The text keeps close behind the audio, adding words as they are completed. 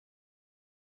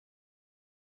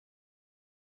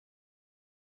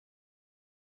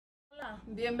Hola,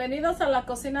 bienvenidos a la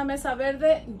cocina mesa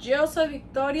verde. Yo soy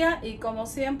Victoria y como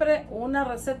siempre una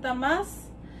receta más.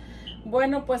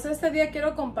 Bueno, pues este día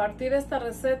quiero compartir esta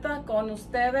receta con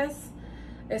ustedes.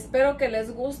 Espero que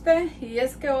les guste y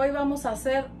es que hoy vamos a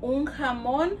hacer un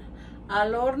jamón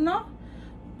al horno,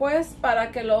 pues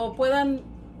para que lo puedan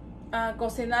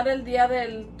cocinar el día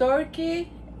del turkey,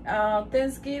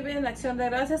 Thanksgiving, acción de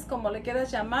gracias, como le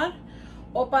quieras llamar,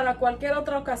 o para cualquier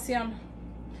otra ocasión.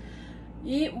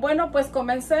 Y bueno, pues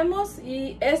comencemos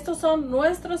y estos son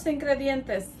nuestros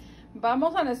ingredientes.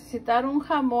 Vamos a necesitar un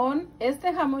jamón.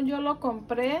 Este jamón yo lo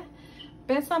compré,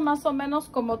 pesa más o menos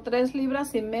como 3,5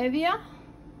 libras.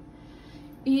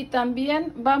 Y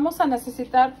también vamos a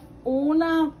necesitar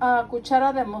una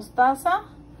cuchara de mostaza,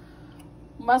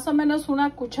 más o menos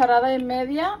 1,5 cucharadas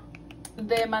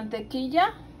de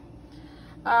mantequilla,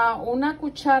 una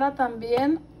cuchara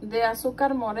también de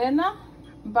azúcar morena.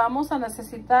 Vamos a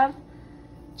necesitar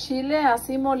chile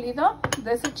así molido,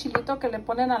 de ese chilito que le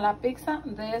ponen a la pizza,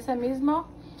 de ese mismo.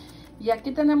 Y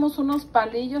aquí tenemos unos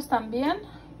palillos también.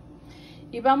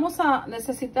 Y vamos a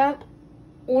necesitar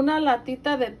una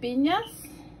latita de piñas.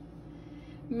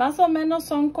 Más o menos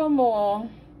son como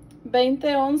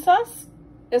 20 onzas.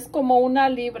 Es como 1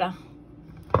 libra.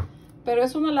 Pero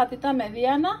es una latita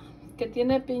mediana que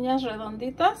tiene piñas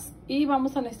redonditas. Y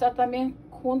vamos a necesitar también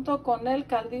junto con el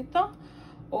caldito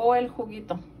o el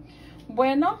juguito.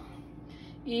 Bueno,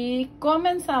 y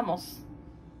comenzamos.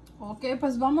 Ok,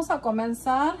 pues vamos a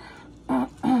comenzar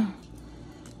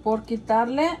por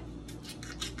quitarle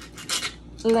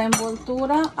la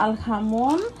envoltura al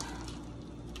jamón.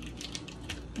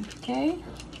 Ok.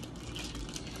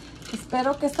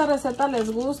 Espero que esta receta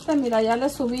les guste. Mira, ya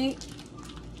les subí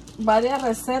varias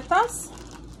recetas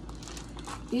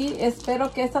y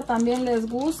espero que esta también les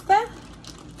guste.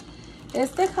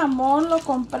 Este jamón lo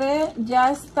compré,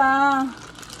 ya está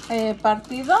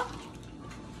partido.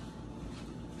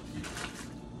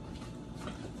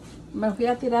 Me fui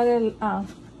a tirar el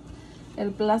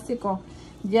plástico.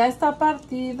 Ya está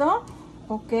partido,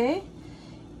 ok.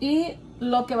 Y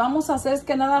lo que vamos a hacer es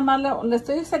que nada más le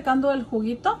estoy secando el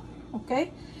juguito, ok.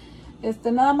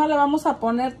 Nada más le vamos a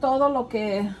poner todo lo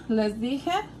que les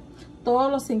dije,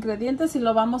 todos los ingredientes y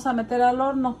lo vamos a meter al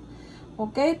horno.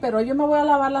 Ok, pero yo me voy a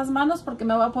lavar las manos porque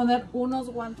me voy a poner unos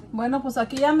guantes. Bueno, pues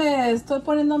aquí ya me estoy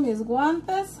poniendo mis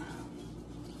guantes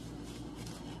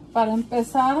para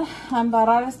empezar a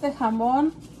embarrar este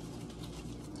jamón.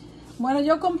 Bueno,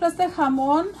 yo compré este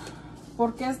jamón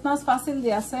porque es más fácil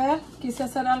de hacer. Quise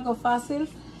hacer algo fácil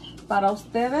para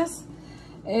ustedes.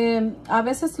 A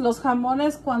veces los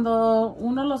jamones, cuando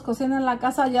uno los cocina en la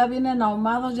casa, ya vienen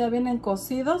ahumados, ya vienen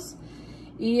cocidos.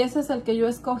 Y ese es el que yo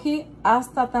escogí.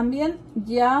 Hasta también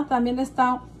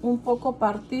está un poco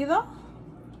partido.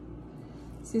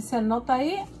 Si se nota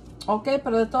ahí. Ok,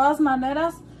 pero de todas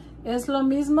maneras es lo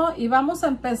mismo. Y vamos a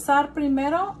empezar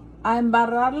primero a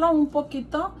embarrarlo un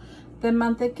poquito de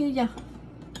mantequilla.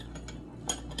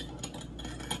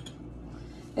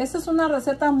 Esta es una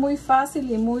receta muy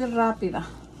fácil y muy rápida.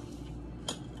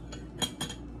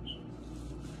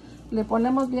 Le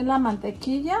ponemos bien la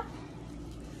mantequilla.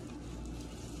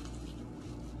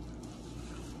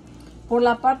 Por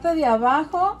la parte de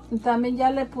abajo también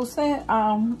ya le puse,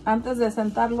 antes de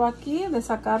sentarlo aquí, de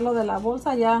sacarlo de la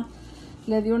bolsa, ya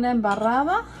le di una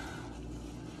embarrada.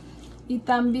 Y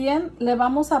también le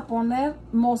vamos a poner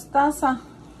mostaza.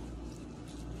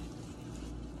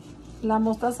 La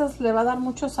mostaza le va a dar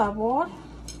mucho sabor.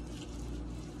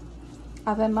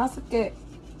 Además que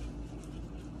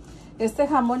este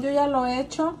jamón yo ya lo he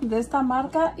hecho de esta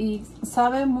marca y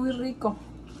sabe muy rico.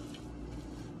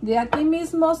 De aquí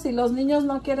mismo, si los niños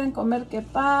no quieren comer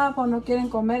kebab o no quieren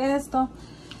comer esto,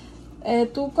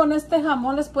 tú con este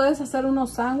jamón les puedes hacer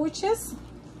unos sándwiches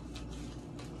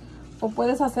o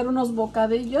puedes hacer unos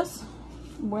bocadillos.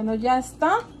 Bueno, ya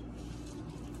está.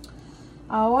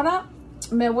 Ahora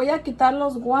me voy a quitar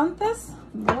los guantes.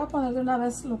 Voy a poner de una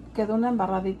vez lo que quedó una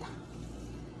embarradita.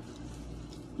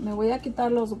 Me voy a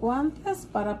quitar los guantes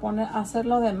para hacer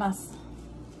lo demás.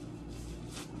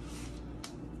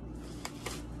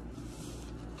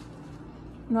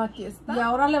 No, aquí está. Y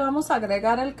ahora le vamos a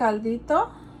agregar el caldito,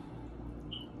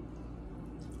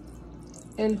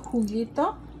 el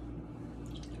juguito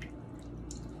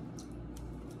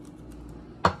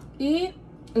y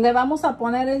le vamos a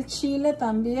poner el chile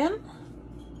también.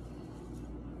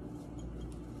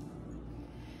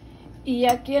 Y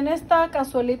aquí en esta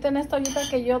cazuelita, en esta ollita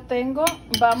que yo tengo,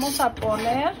 vamos a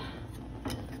poner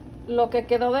lo que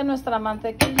quedó de nuestra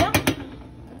mantequilla.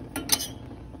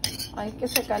 Hay que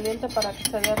se caliente para que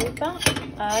se derrita.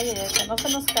 Ay, que no se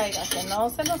nos caiga, que no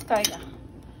se nos caiga.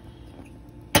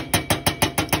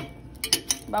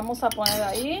 Vamos a poner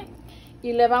ahí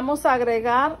y le vamos a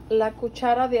agregar la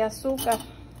cuchara de azúcar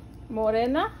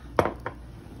morena.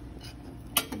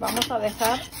 Vamos a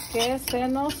dejar que se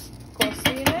nos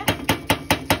cocine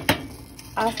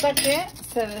hasta que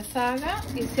se deshaga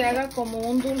y se haga como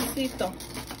un dulcito.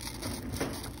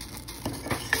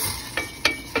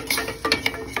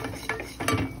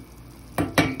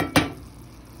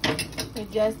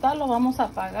 Pues ya está, lo vamos a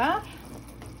apagar.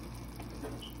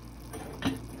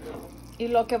 Y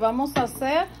lo que vamos a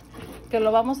hacer, que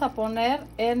lo vamos a poner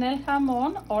en el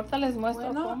jamón. Ahorita les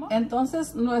muestro cómo.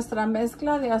 Entonces nuestra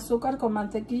mezcla de azúcar con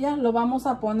mantequilla lo vamos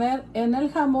a poner en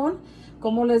el jamón.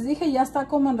 Como les dije, ya está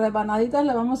como en rebanaditas.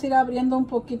 Le vamos a ir abriendo un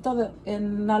poquito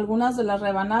en algunas de las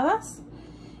rebanadas.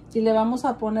 Y le vamos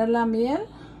a poner la miel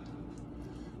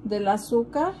del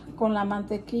azúcar con la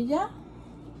mantequilla.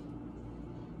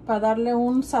 Para darle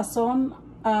un sazón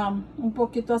un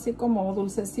poquito así como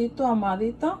dulcecito,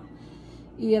 ahumadito.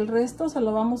 Y el resto se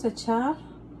lo vamos a echar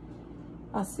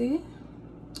así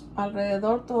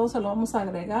alrededor, todo se lo vamos a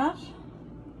agregar.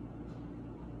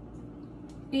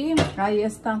 Y ahí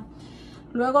está.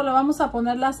 Luego le vamos a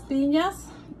poner las piñas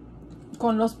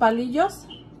con los palillos.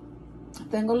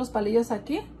 Tengo los palillos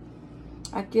aquí.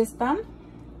 Aquí están.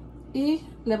 Y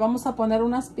le vamos a poner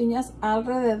unas piñas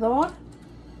alrededor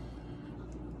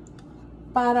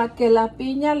para que la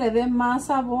piña le dé más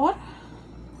sabor.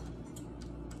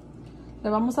 Le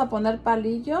vamos a poner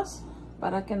palillos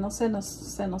para que no se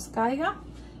nos caiga.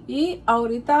 Y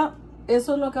ahorita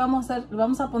eso es lo que vamos a hacer.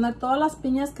 Vamos a poner todas las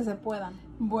piñas que se puedan.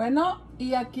 Bueno,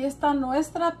 y aquí está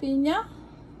nuestra piña.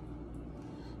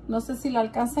 No sé si la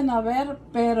alcancen a ver,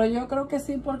 pero yo creo que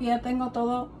sí, porque ya tengo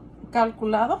todo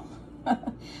calculado.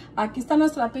 Aquí está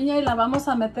nuestra piña y la vamos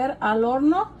a meter al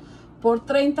horno por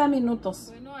 30 minutos.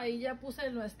 Bueno, ahí ya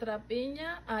puse nuestra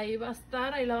piña. Ahí va a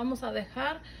estar. Ahí la vamos a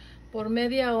dejar por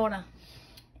media hora.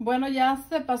 Bueno, ya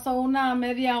se pasó una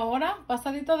media hora,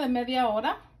 pasadito de media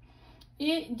hora.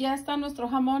 Y ya está nuestro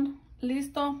jamón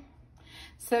listo.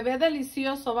 Se ve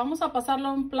delicioso. Vamos a pasarlo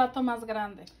a un plato más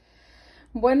grande.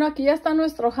 Bueno, aquí ya está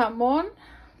nuestro jamón.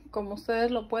 Como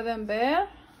ustedes lo pueden ver.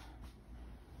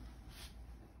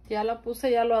 Ya lo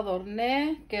puse, ya lo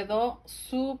adorné. Quedó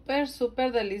súper,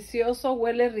 súper delicioso.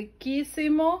 Huele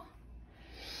riquísimo.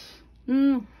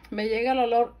 Me llega el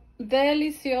olor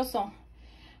delicioso.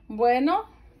 Bueno,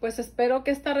 pues espero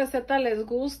que esta receta les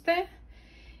guste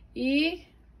y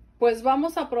pues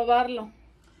vamos a probarlo.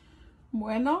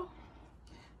 Bueno,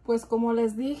 pues como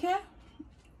les dije,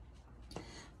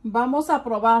 vamos a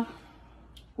probar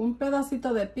un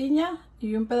pedacito de piña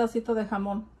y un pedacito de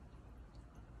jamón.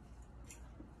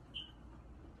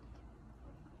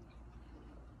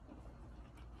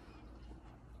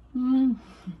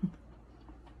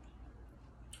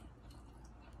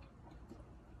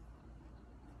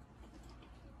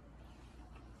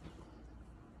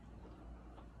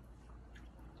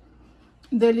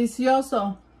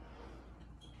 Delicioso.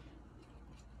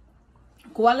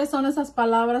 ¿Cuáles son esas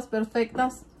palabras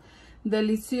perfectas?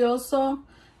 Delicioso,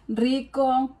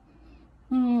 rico.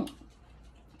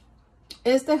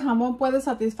 Este jamón puede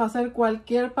satisfacer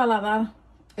cualquier paladar.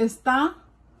 Está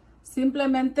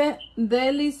simplemente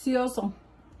delicioso.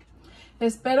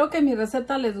 Espero que mi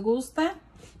receta les guste.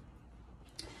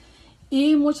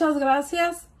 Y muchas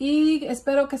gracias. Y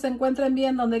espero que se encuentren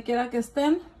bien donde quiera que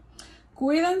estén.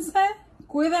 Cuídense.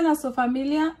 Cuiden a su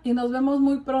familia y nos vemos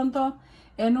muy pronto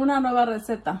en una nueva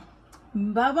receta.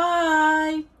 Bye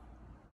bye.